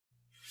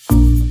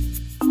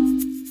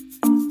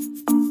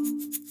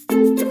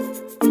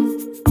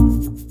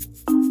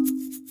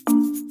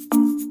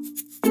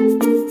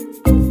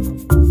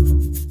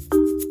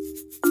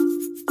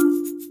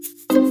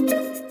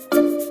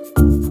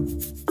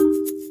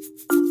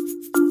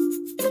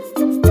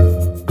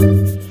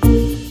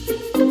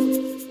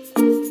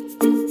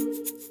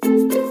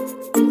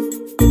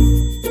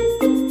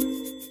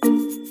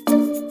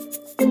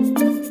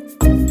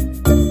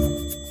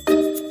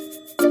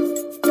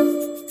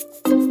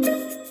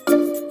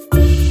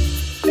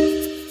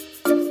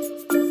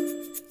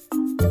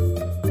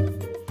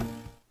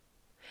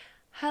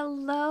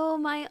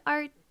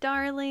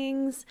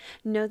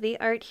Know the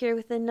Art here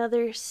with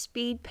another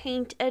speed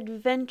paint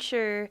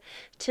adventure.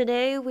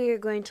 Today we are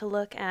going to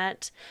look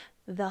at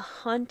the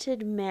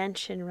Haunted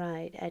Mansion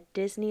ride at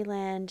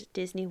Disneyland,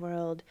 Disney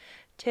World,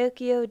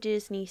 Tokyo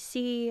Disney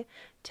Sea,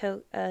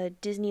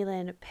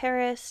 Disneyland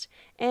Paris,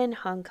 and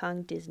Hong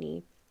Kong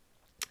Disney.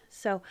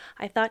 So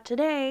I thought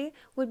today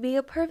would be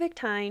a perfect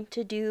time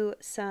to do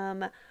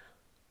some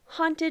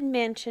Haunted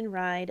Mansion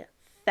ride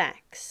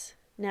facts.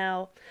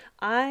 Now,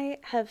 I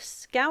have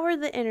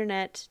scoured the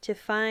internet to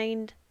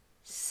find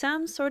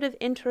some sort of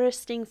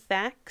interesting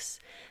facts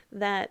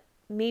that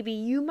maybe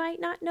you might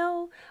not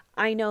know.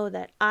 I know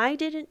that I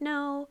didn't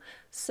know,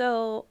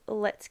 so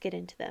let's get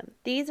into them.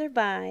 These are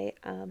by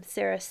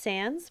Sarah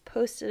Sands,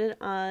 posted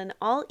on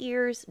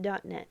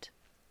allears.net.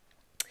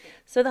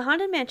 So the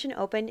Haunted Mansion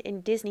opened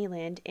in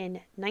Disneyland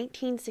in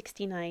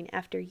 1969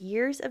 after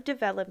years of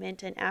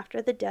development and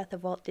after the death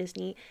of Walt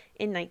Disney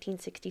in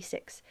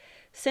 1966.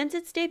 Since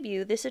its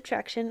debut, this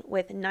attraction,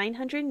 with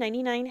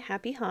 999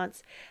 happy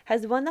haunts,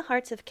 has won the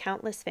hearts of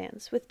countless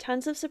fans. With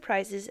tons of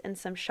surprises and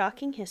some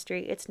shocking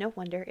history, it's no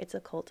wonder it's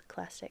a cult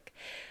classic.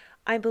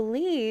 I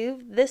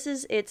believe this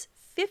is its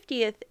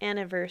 50th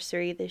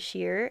anniversary this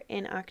year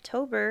in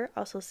October,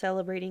 also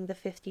celebrating the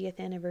 50th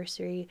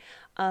anniversary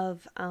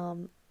of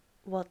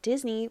Walt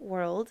Disney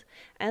World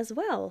as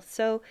well.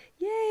 So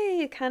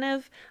yay, kind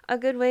of a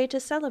good way to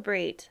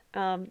celebrate.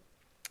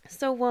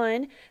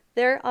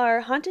 There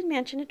are Haunted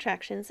Mansion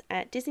attractions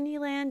at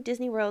Disneyland,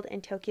 Disney World,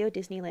 and Tokyo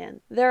Disneyland.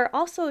 There are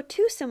also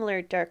two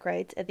similar dark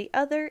rides at the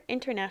other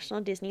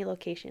international Disney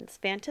locations,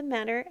 Phantom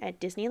Manor at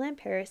Disneyland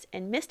Paris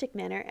and Mystic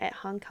Manor at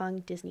Hong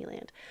Kong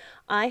Disneyland.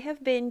 I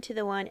have been to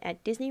the one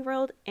at Disney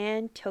World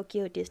and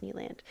Tokyo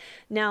Disneyland.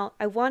 Now,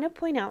 I want to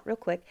point out real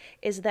quick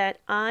is that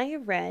I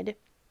read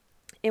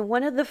in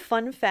one of the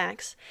fun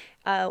facts,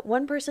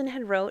 one person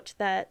had wrote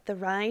that the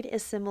ride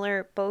is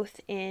similar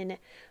both in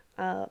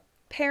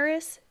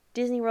Paris,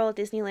 Disney World,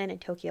 Disneyland,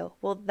 and Tokyo.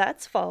 Well,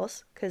 that's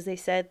false because they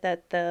said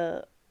that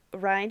the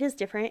ride is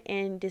different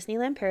in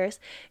Disneyland Paris.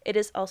 It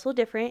is also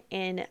different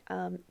in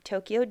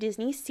Tokyo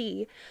Disney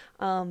Sea.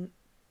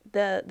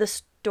 The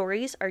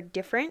stories are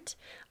different.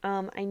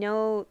 I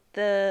know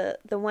the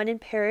one in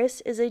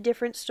Paris is a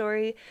different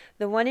story.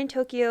 The one in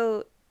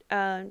Tokyo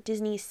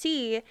Disney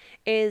Sea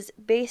is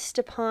based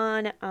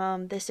upon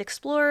this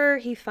explorer.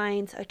 He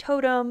finds a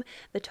totem.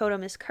 The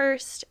totem is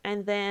cursed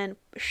and then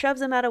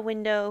shoves him out a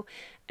window,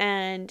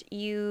 and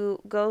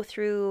you go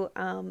through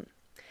kind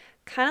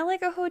of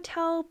like a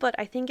hotel, but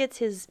I think it's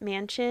his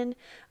mansion,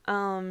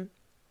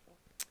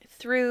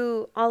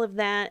 through all of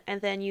that,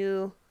 and then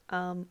you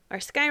are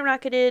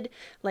skyrocketed,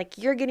 like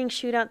you're getting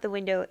shoot out the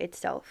window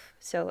itself.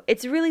 So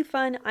it's really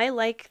fun. I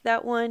like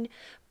that one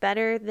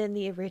better than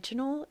the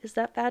original. Is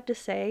that bad to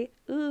say?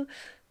 Ooh.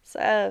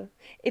 So,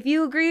 if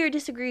you agree or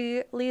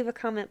disagree, leave a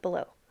comment below.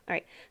 All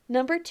right.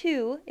 Number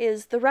 2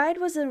 is the ride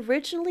was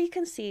originally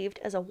conceived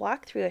as a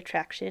walkthrough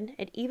attraction.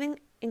 It even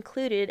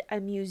included a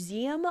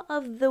museum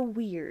of the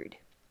weird.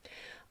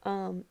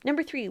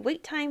 Number 3,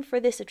 wait time for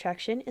this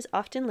attraction is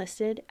often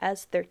listed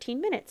as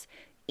 13 minutes.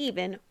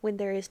 Even when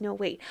there is no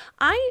wait.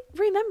 I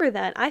remember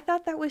that. I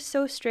thought that was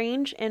so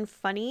strange and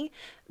funny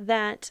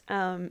that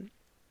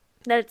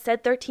that it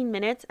said 13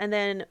 minutes and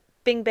then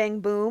bing bang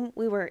boom,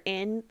 we were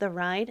in the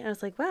ride. And I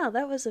was like, wow,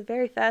 that was a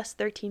very fast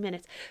 13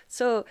 minutes.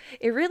 So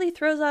it really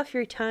throws off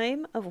your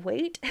time of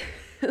wait.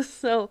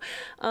 So,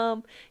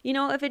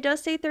 if it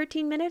does say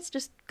 13 minutes,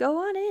 just go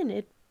on in.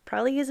 It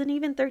probably isn't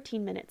even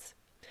 13 minutes.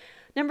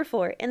 Number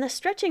 4, in the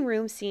stretching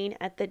room scene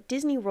at the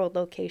Disney World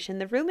location,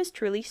 the room is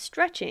truly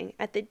stretching.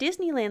 At the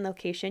Disneyland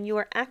location, you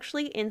are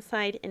actually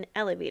inside an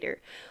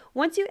elevator.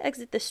 Once you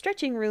exit the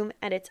stretching room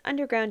at its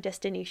underground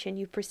destination,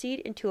 you proceed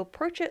into a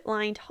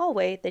portrait-lined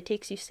hallway that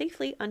takes you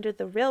safely under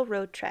the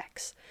railroad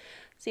tracks.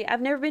 See, I've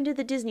never been to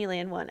the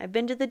Disneyland one. I've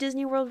been to the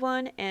Disney World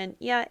one, and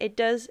yeah, it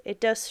does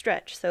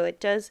stretch, so it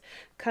does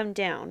come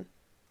down.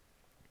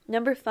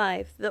 Number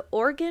 5, the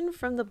organ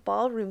from the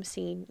ballroom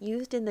scene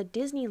used in the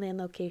Disneyland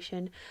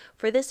location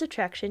for this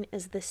attraction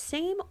is the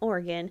same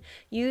organ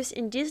used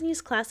in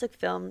Disney's classic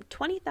film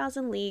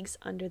 20,000 Leagues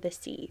Under the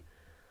Sea.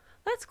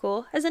 That's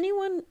cool. Has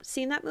anyone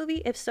seen that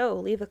movie? If so,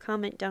 leave a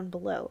comment down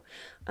below.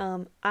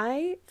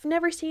 I've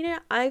never seen it.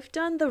 I've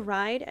done the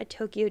ride at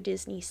Tokyo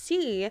Disney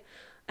Sea,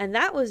 and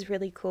that was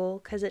really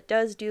cool because it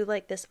does do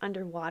like this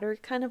underwater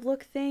kind of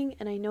look thing,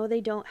 and I know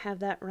they don't have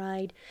that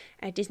ride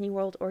at Disney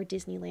World or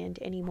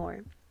Disneyland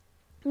anymore.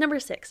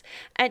 Number 6,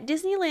 at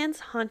Disneyland's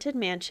Haunted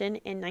Mansion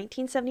in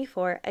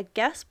 1974, a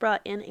guest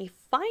brought in a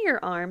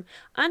firearm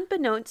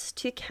unbeknownst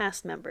to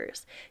cast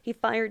members. He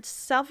fired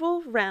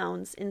several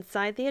rounds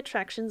inside the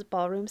attraction's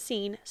ballroom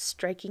scene,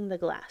 striking the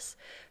glass.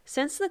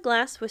 Since the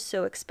glass was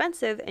so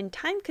expensive and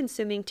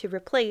time-consuming to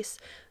replace,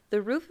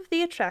 the roof of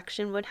the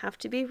attraction would have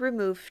to be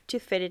removed to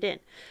fit it in.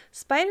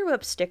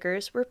 Spiderweb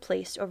stickers were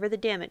placed over the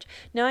damage.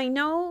 Now I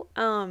know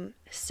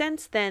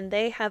since then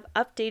they have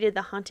updated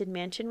the Haunted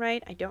Mansion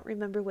ride. I don't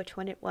remember which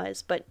one it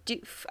was, but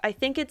I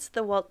think it's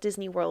the Walt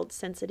Disney World,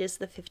 since it is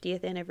the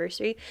 50th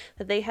anniversary,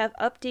 that they have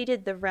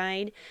updated the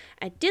ride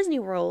at Disney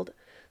World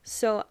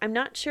So I'm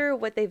not sure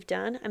what they've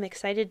done. I'm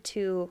excited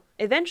to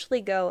eventually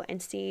go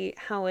and see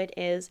how it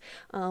is.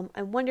 I'm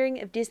wondering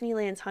if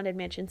Disneyland's Haunted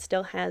Mansion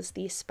still has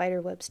these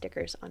spiderweb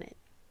stickers on it.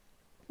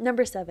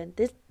 Number 7.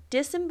 This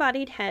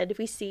disembodied head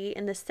we see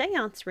in the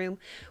seance room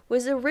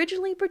was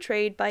originally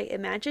portrayed by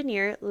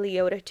Imagineer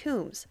Leota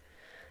Toombs.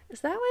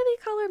 Is that why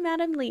they call her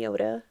Madame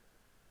Leota?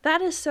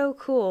 That is so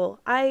cool.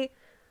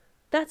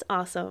 That's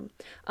awesome.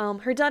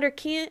 Her daughter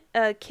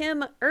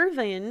Kim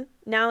Irvin,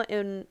 now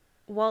in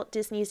Walt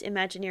Disney's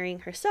Imagineering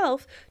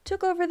herself,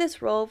 took over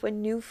this role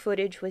when new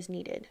footage was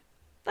needed.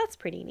 That's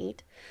pretty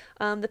neat.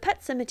 The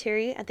pet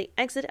cemetery at the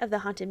exit of the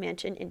Haunted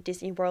Mansion in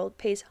Disney World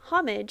pays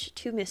homage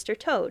to Mr.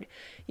 Toad.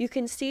 You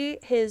can see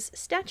his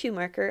statue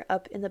marker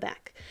up in the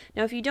back.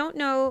 Now, if you don't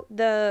know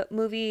the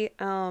movie,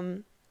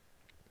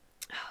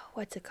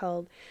 what's it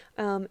called?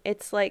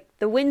 It's like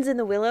The Winds in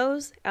the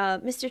Willows.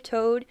 Mr.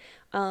 Toad,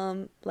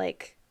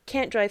 like,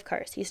 can't drive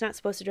cars. He's not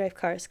supposed to drive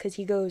cars because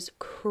he goes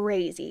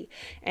crazy.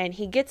 And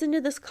he gets into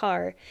this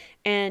car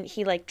and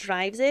he like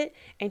drives it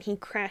and he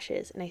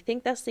crashes. And I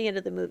think that's the end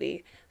of the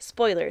movie.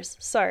 Spoilers,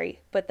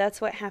 sorry, but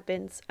that's what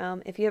happens.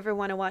 If you ever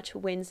want to watch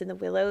Winds in the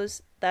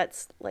Willows,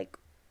 that's like,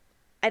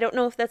 I don't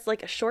know if that's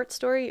like a short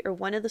story or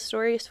one of the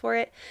stories for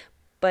it,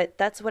 but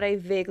that's what I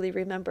vaguely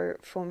remember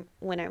from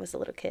when I was a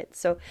little kid.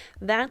 So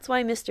that's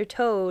why Mr.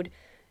 Toad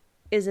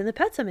is in the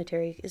pet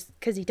cemetery, is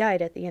because he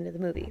died at the end of the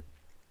movie.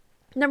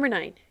 Number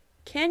 9.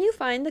 Can you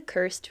find the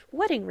cursed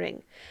wedding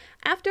ring?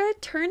 After a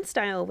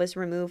turnstile was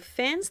removed,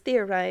 fans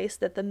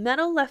theorized that the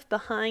metal left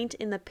behind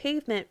in the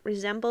pavement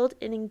resembled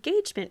an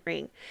engagement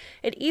ring.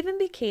 It even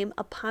became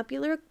a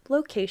popular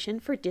location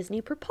for Disney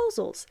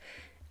proposals.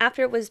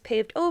 After it was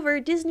paved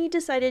over, Disney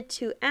decided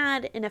to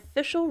add an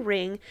official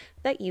ring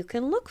that you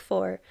can look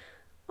for.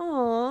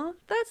 Aw,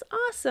 that's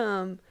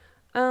awesome.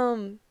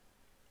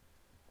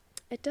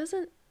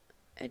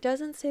 It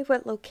doesn't say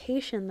what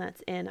location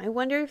that's in. I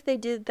wonder if they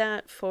did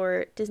that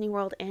for Disney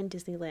World and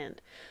Disneyland.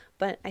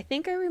 But I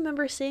think I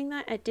remember seeing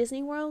that at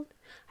Disney World.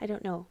 I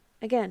don't know.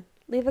 Again,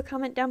 leave a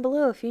comment down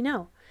below if you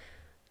know.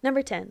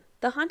 Number 10.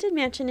 The Haunted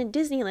Mansion in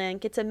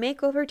Disneyland gets a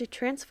makeover to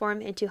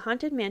transform into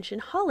Haunted Mansion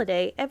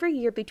Holiday every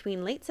year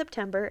between late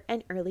September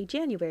and early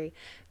January.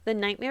 The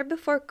Nightmare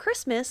Before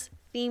Christmas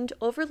themed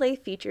overlay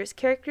features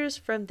characters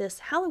from this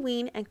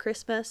Halloween and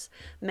Christmas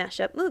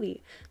mashup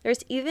movie.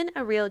 There's even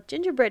a real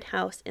gingerbread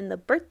house in the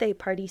birthday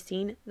party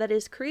scene that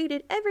is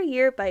created every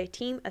year by a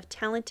team of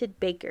talented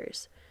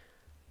bakers.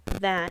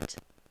 That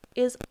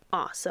is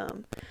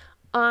awesome.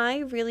 I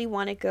really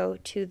want to go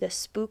to the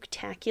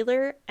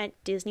Spooktacular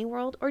at Disney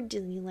World or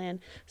Disneyland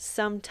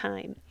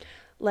sometime.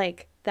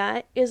 Like,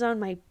 that is on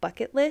my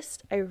bucket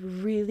list. I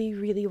really,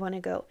 really want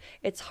to go.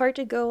 It's hard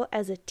to go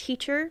as a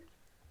teacher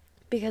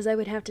because I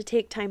would have to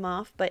take time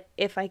off, but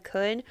if I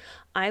could,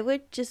 I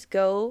would just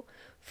go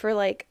for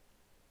like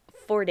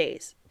 4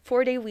 days.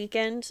 4-day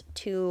weekend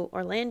to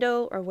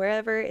Orlando or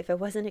wherever, if it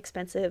wasn't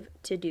expensive,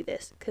 to do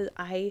this because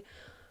I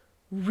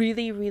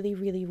really, really,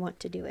 really want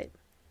to do it.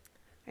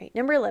 All right,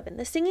 number 11.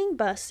 The singing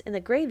bus in the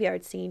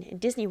graveyard scene in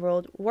Disney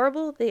World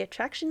warble the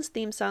attraction's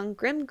theme song,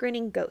 Grim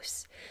Grinning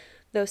Ghosts.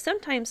 Though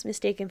sometimes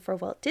mistaken for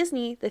Walt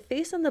Disney, the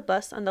face on the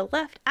bus on the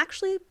left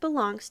actually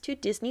belongs to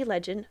Disney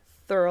legend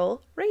Thurl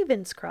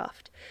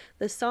Ravenscroft,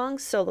 the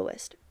song's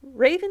soloist.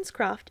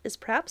 Ravenscroft is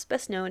perhaps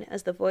best known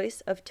as the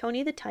voice of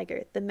Tony the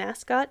Tiger, the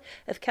mascot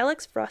of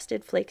Kellogg's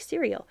Frosted Flakes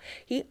cereal.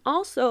 He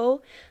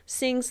also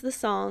sings the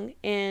song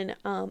in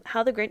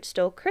How the Grinch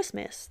Stole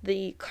Christmas,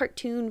 the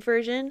cartoon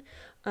version.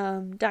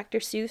 Dr.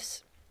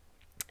 Seuss,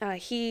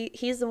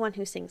 he's the one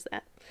who sings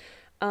that.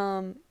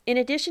 In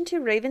addition to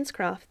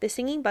Ravenscroft, the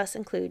singing bus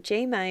include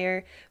Jay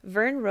Meyer,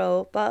 Vern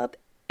Rowe, Bob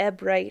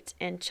Ebright,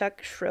 and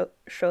Chuck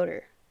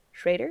Schroeder.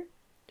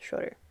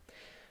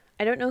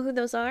 I don't know who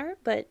those are,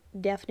 but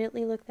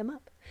definitely look them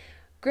up.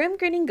 Grim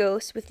Grinning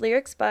Ghosts, with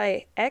lyrics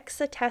by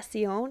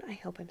Exatacion, I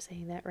hope I'm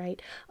saying that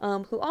right,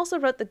 who also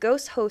wrote the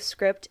Ghost Host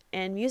script,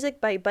 and music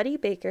by Buddy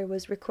Baker,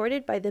 was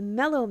recorded by the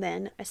Mellow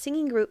Men, a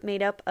singing group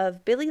made up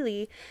of Billy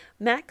Lee,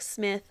 Max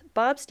Smith,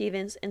 Bob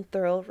Stevens, and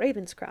Thurl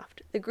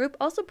Ravenscroft. The group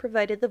also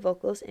provided the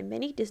vocals in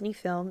many Disney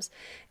films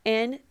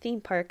and theme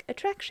park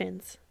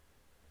attractions.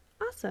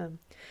 Awesome.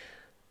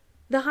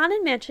 The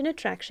Haunted Mansion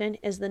attraction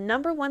is the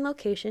 #1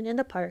 location in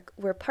the park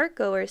where park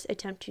goers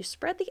attempt to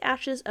spread the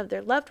ashes of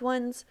their loved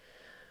ones.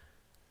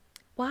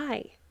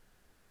 Why?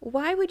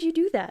 Why would you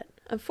do that?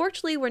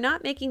 Unfortunately, we're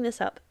not making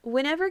this up.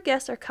 Whenever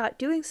guests are caught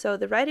doing so,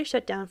 the ride is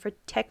shut down for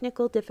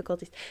technical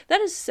difficulties.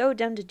 That is so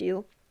dumb to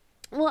do.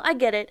 Well, I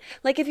get it.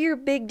 Like, if you're a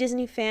big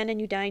Disney fan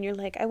and you die and you're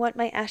like, I want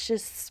my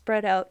ashes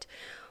spread out.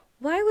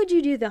 Why would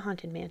you do the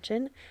Haunted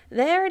Mansion?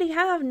 They already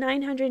have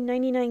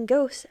 999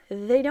 ghosts.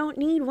 They don't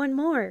need one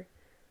more.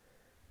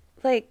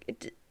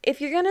 Like, if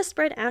you're going to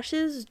spread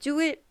ashes, do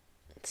it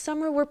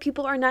somewhere where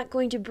people are not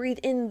going to breathe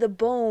in the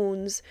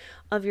bones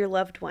of your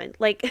loved one.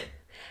 Like,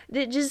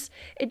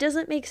 it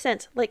doesn't make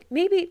sense. Like,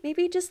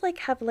 maybe just like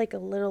have like a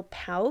little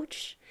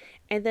pouch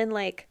and then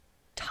like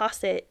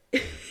toss it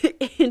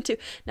into.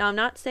 Now, I'm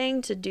not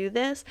saying to do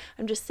this.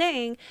 I'm just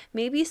saying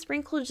maybe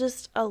sprinkle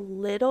just a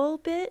little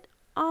bit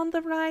on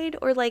the ride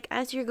or like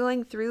as you're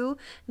going through,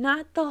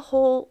 not the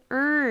whole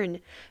urn.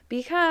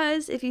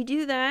 Because if you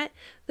do that,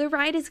 the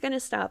ride is going to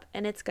stop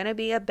and it's going to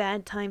be a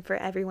bad time for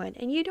everyone.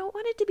 And you don't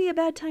want it to be a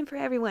bad time for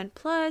everyone.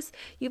 Plus,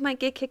 you might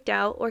get kicked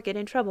out or get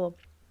in trouble.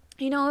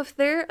 You know, if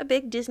they're a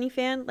big Disney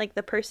fan, like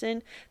the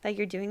person that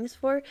you're doing this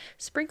for,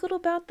 sprinkled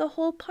about the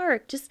whole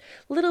park, just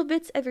little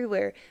bits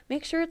everywhere.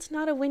 Make sure it's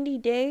not a windy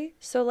day,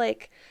 so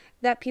like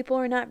that people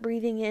are not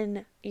breathing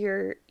in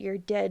your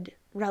dead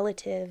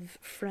relative,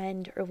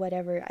 friend, or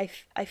whatever.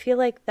 I feel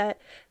like that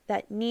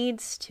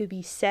needs to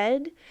be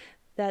said.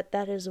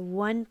 That is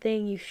one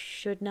thing you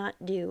should not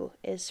do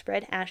is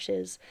spread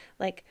ashes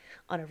like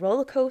on a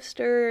roller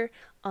coaster,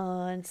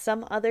 on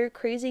some other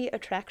crazy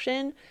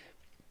attraction,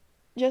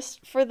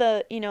 just for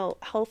the,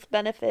 health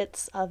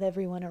benefits of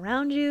everyone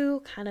around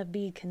you. Kind of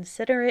be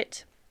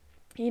considerate.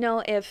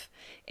 If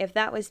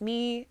that was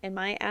me and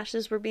my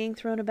ashes were being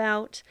thrown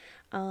about,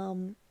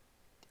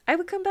 I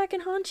would come back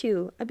and haunt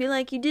you. I'd be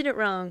like, you did it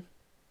wrong.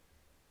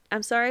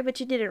 I'm sorry, but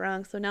you did it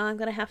wrong, so now I'm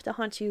going to have to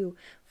haunt you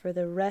for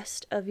the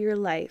rest of your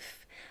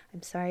life.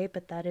 I'm sorry,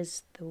 but that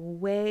is the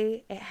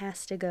way it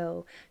has to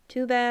go.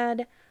 Too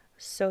bad,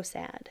 so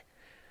sad.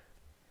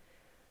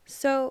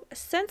 So,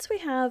 since we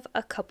have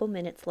a couple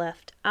minutes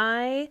left,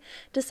 I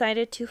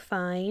decided to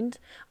find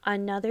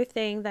another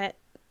thing that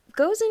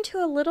goes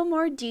into a little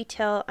more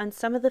detail on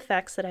some of the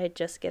facts that I had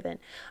just given.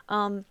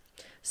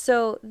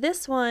 So,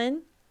 this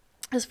one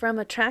is from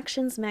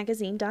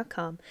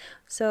attractionsmagazine.com.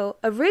 So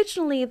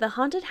originally the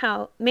Haunted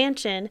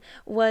Mansion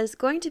was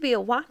going to be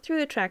a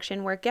walkthrough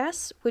attraction where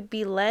guests would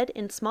be led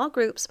in small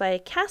groups by a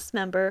cast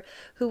member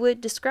who would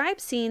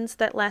describe scenes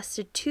that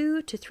lasted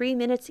 2 to 3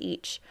 minutes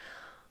each.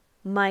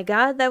 My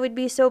God, that would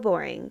be so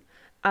boring.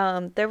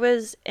 There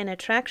was an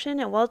attraction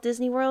at Walt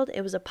Disney World.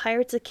 It was a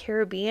Pirates of the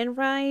Caribbean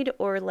ride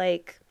or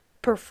like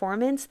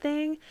performance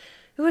thing.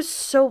 It was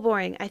so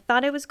boring. I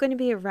thought it was going to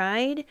be a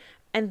ride,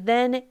 and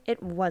then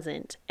it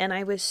wasn't. And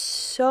I was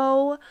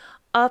so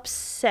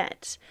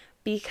upset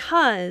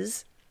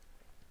because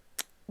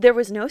there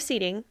was no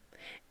seating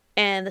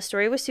and the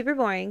story was super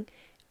boring.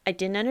 I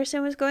didn't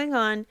understand what was going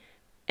on,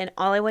 and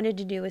all I wanted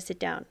to do was sit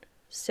down.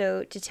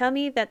 So to tell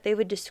me that they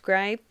would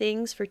describe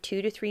things for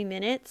 2 to 3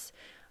 minutes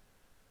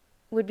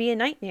would be a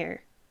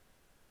nightmare.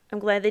 I'm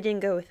glad they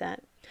didn't go with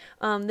that.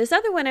 This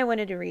other one I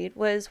wanted to read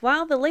was,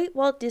 while the late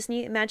Walt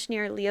Disney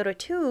Imagineer Leota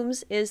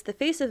Toombs is the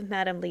face of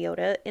Madame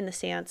Leota in the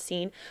seance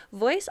scene,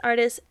 voice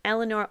artist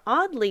Eleanor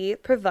Audley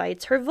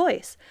provides her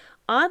voice.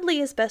 Audley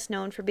is best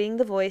known for being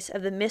the voice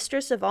of the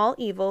Mistress of All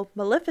Evil,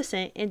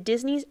 Maleficent, in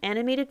Disney's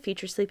animated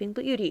feature Sleeping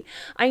Beauty.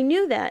 I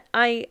knew that.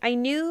 I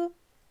knew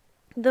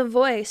the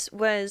voice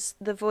was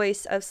the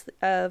voice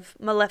of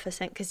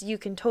Maleficent because you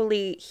can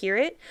totally hear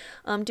it.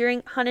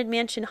 During Haunted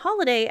Mansion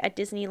Holiday at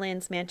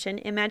Disneyland's mansion,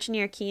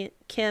 Imagineer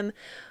Kim,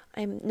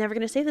 I'm never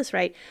going to say this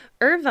right,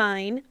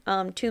 Irvine,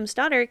 Toombs'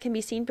 daughter, can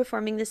be seen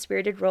performing the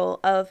spirited role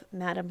of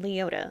Madame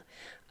Leota.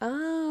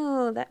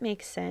 Oh, that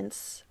makes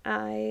sense.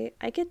 I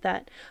get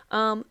that.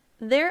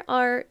 There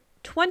are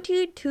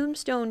 20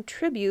 tombstone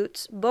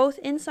tributes, both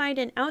inside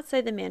and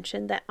outside the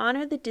mansion, that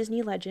honor the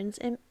Disney legends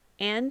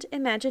and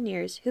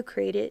Imagineers who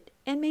created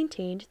and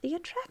maintained the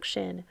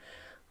attraction.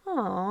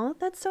 Aw,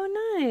 that's so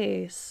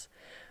nice.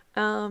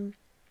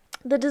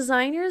 The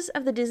designers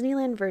of the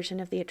Disneyland version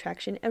of the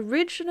attraction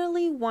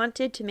originally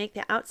wanted to make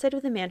the outside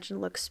of the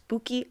mansion look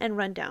spooky and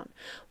rundown.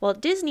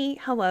 Walt Disney,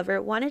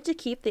 however, wanted to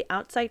keep the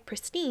outside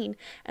pristine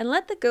and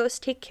let the ghosts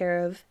take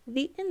care of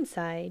the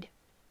inside.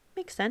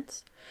 Makes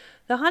sense.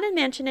 The Haunted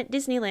Mansion at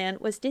Disneyland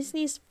was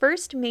Disney's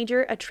first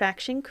major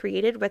attraction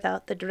created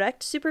without the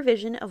direct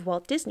supervision of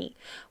Walt Disney.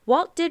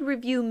 Walt did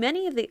review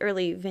many of the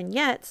early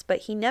vignettes,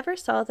 but he never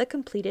saw the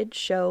completed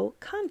show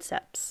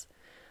concepts.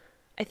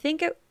 I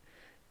think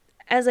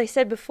as I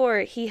said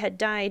before, he had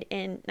died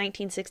in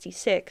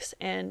 1966,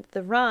 and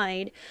the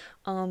ride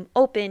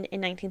opened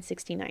in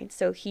 1969.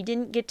 So he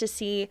didn't get to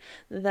see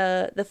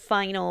the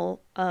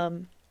final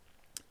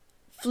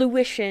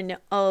fruition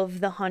of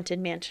the Haunted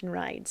Mansion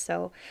ride.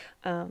 So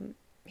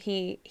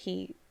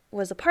he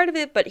was a part of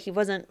it, but he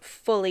wasn't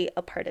fully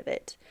a part of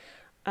it.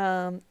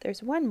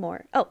 There's one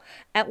more. Oh,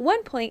 at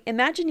one point,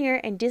 Imagineer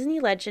and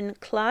Disney legend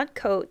Claude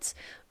Coates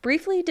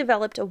briefly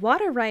developed a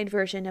water ride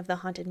version of the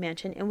Haunted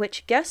Mansion in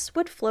which guests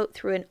would float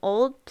through an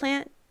old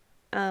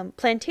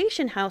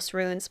plantation house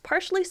ruins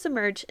partially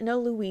submerged in a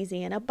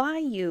Louisiana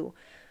bayou.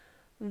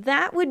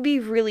 That would be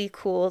really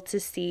cool to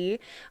see.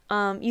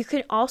 You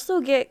could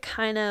also get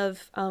kind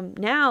of,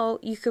 now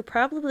you could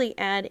probably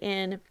add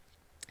in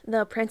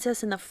the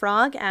Princess and the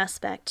Frog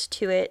aspect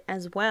to it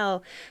as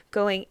well,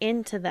 going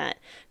into that.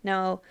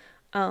 Now,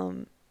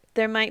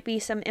 there might be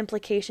some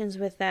implications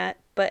with that,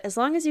 but as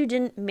long as you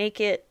didn't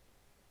make it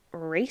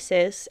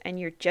racist and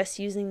you're just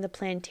using the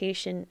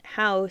plantation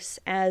house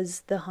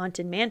as the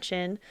Haunted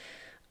Mansion,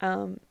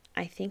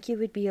 I think you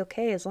would be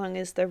okay as long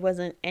as there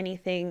wasn't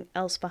anything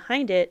else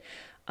behind it.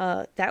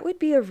 That would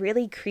be a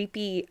really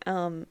creepy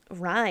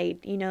ride.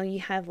 You know, you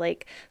have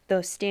like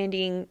those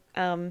standing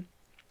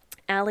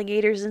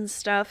alligators and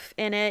stuff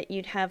in it.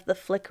 You'd have the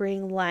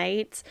flickering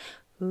lights.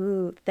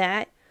 Ooh,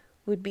 that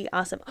would be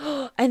awesome.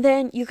 And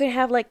then you could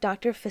have like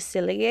Dr.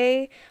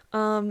 Facilier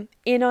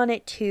in on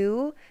it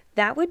too.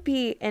 That would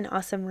be an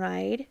awesome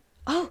ride.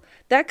 Oh,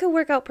 that could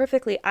work out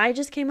perfectly. I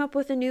just came up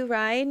with a new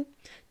ride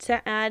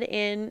to add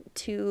in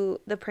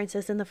to The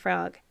Princess and the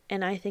Frog,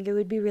 and I think it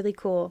would be really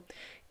cool.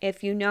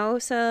 If you know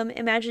some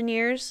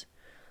Imagineers,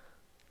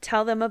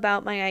 tell them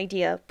about my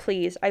idea,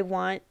 please. I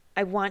want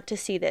to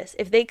see this.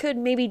 If they could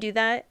maybe do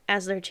that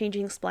as they're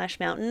changing Splash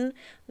Mountain,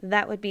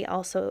 that would be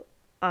also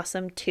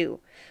awesome too.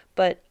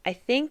 But I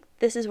think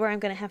this is where I'm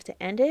going to have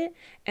to end it,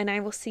 and I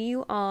will see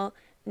you all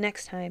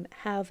next time.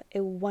 Have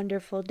a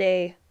wonderful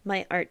day,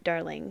 my art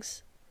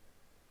darlings.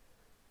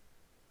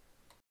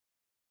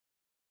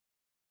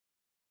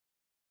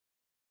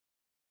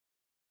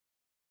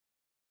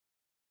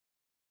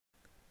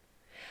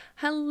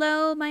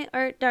 Hello, my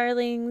art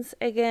darlings.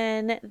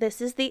 Again,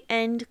 this is the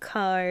end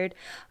card.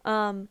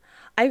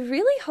 I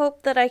really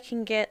hope that I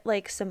can get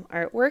like some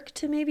artwork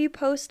to maybe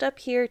post up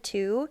here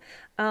too.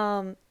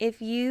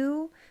 If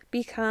you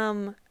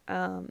become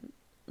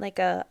like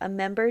a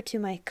member to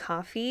my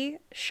coffee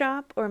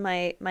shop or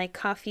my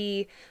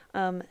coffee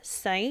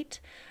site,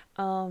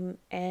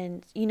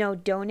 and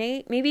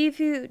donate, maybe if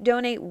you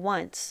donate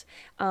once,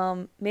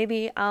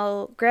 maybe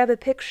I'll grab a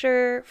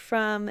picture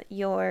from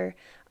your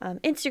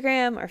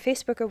Instagram or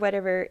Facebook or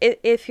whatever,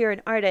 if you're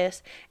an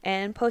artist,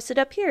 and post it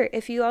up here.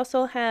 If you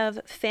also have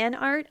fan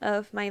art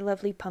of my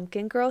lovely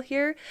pumpkin girl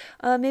here,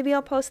 maybe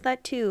I'll post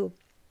that too.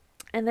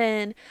 And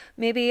then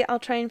maybe I'll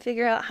try and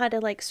figure out how to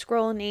like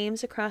scroll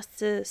names across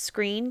the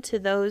screen to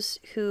those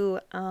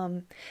who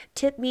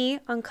tip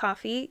me on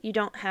coffee. You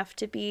don't have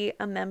to be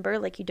a member,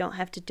 like you don't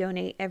have to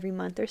donate every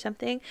month or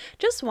something.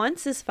 Just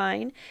once is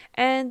fine.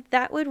 And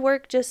that would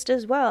work just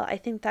as well. I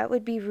think that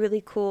would be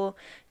really cool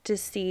to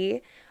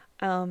see.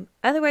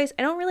 Otherwise,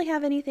 I don't really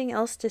have anything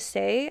else to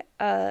say.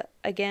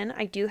 Again,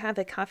 I do have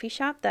a coffee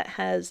shop that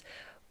has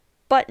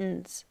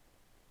buttons,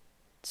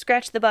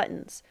 scratch the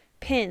buttons,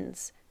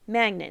 pins,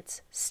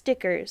 magnets,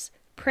 stickers,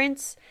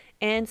 prints,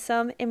 and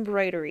some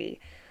embroidery.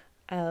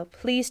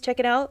 Please check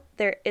it out.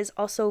 There is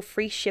also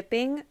free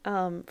shipping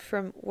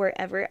from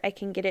wherever I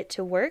can get it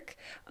to work.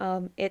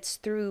 It's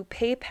through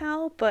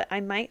PayPal, but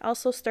I might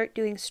also start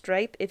doing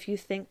Stripe if you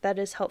think that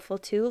is helpful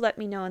too. Let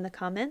me know in the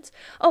comments.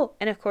 Oh,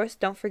 and of course,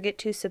 don't forget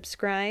to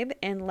subscribe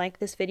and like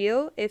this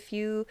video if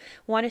you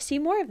want to see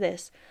more of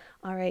this.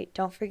 All right,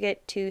 don't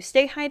forget to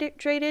stay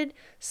hydrated,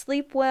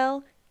 sleep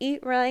well, eat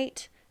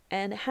right,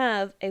 and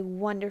have a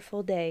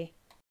wonderful day.